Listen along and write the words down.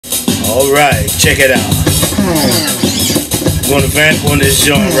Alright, check it out. I'm gonna vamp on this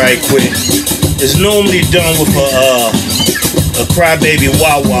joint right quick. It's normally done with a crybaby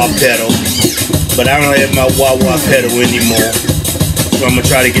wah-wah pedal, but I don't have my wah-wah pedal anymore. So I'm gonna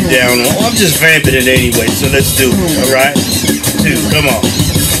try to get down on. I'm just vamping it anyway, so let's do it. Alright? 2, come on.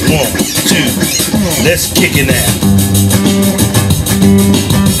 1, 2. Let's kick it now.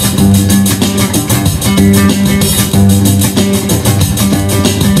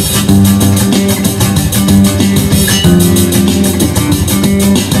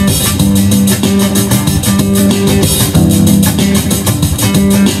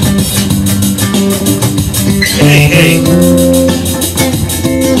 Hey.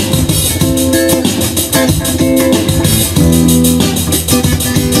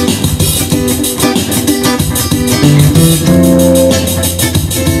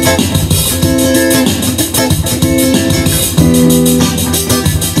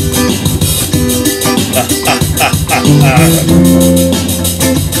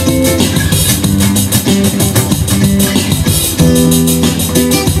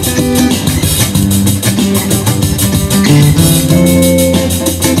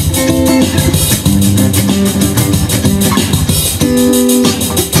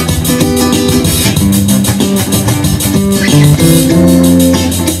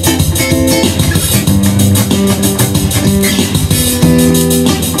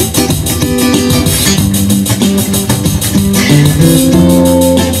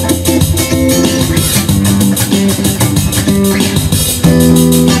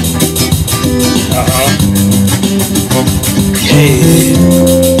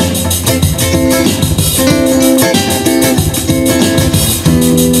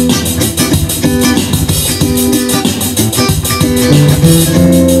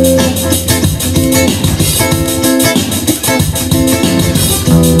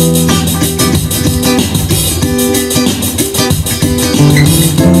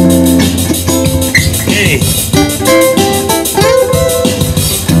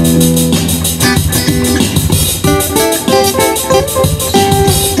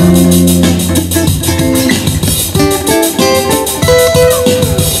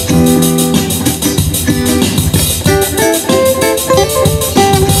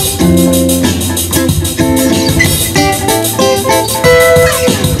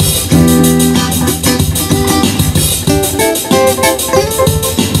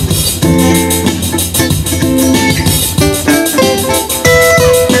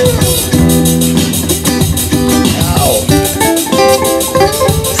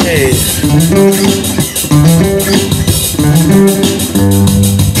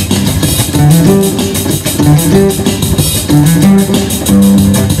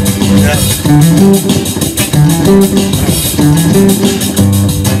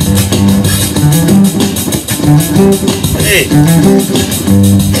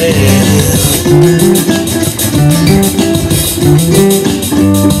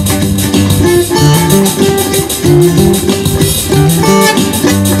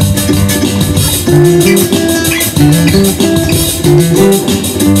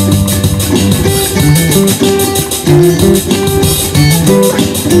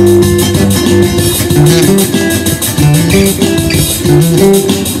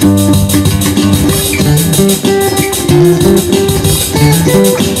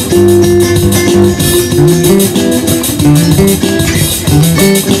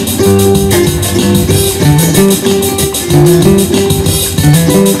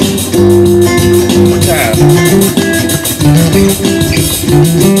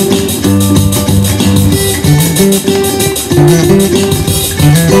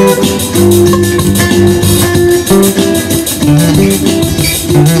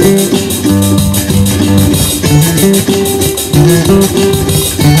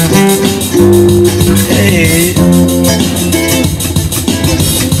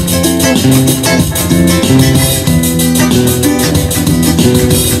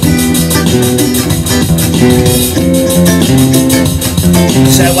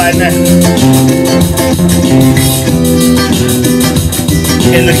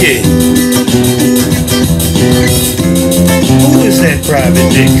 And look here. Who is that private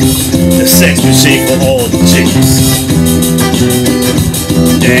dick? The sex machine for all the chicks.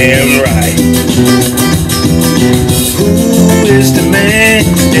 Damn right. Who is the man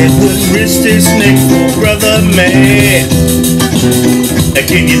that would risk his neck for brother man?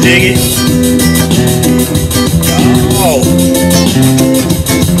 Can you dig it? Oh.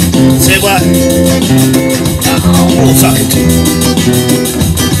 Say what? Oh, who's talking to you?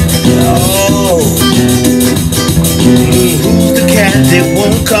 Oh. Who's the cat that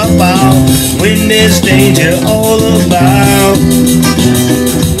won't cop out when there's danger all about.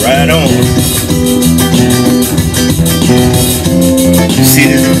 Right on. You see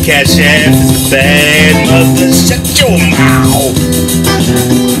this cat Shaft is bad, mother, shut your mouth.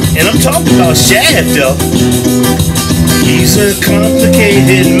 And I'm talking about Shaft though. He's a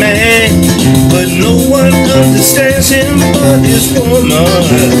complicated man, but no one understands him but his woman,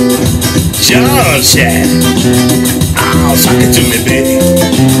 John Shaft. Oh, suck it to me, baby.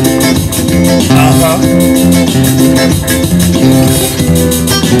 Uh-huh.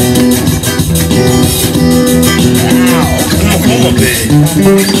 Ow, come on, baby.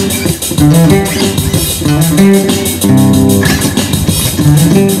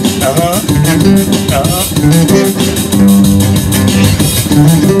 Uh-huh. Uh-huh.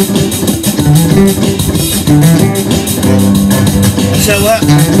 So what?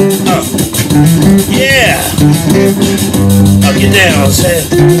 Yeah. I'll get down, say.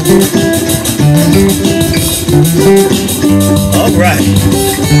 All right.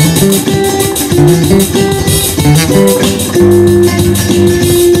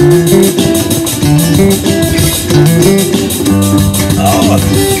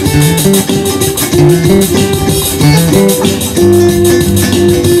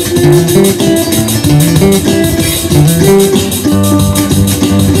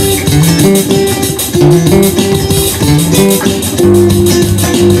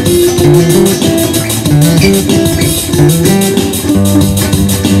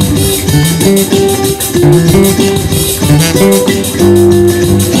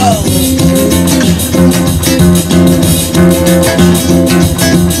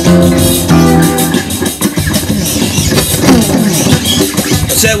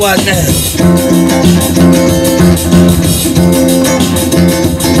 Say what now?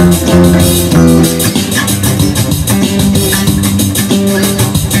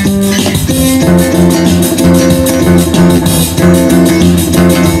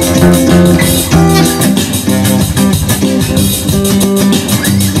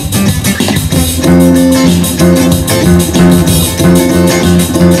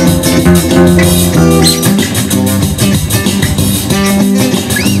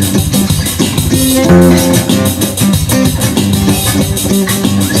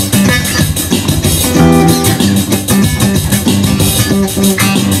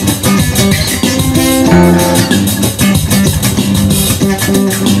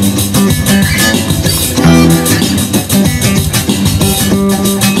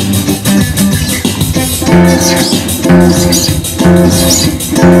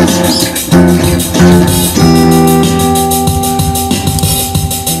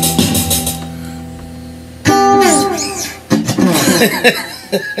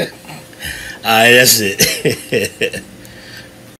 Alright, that's it.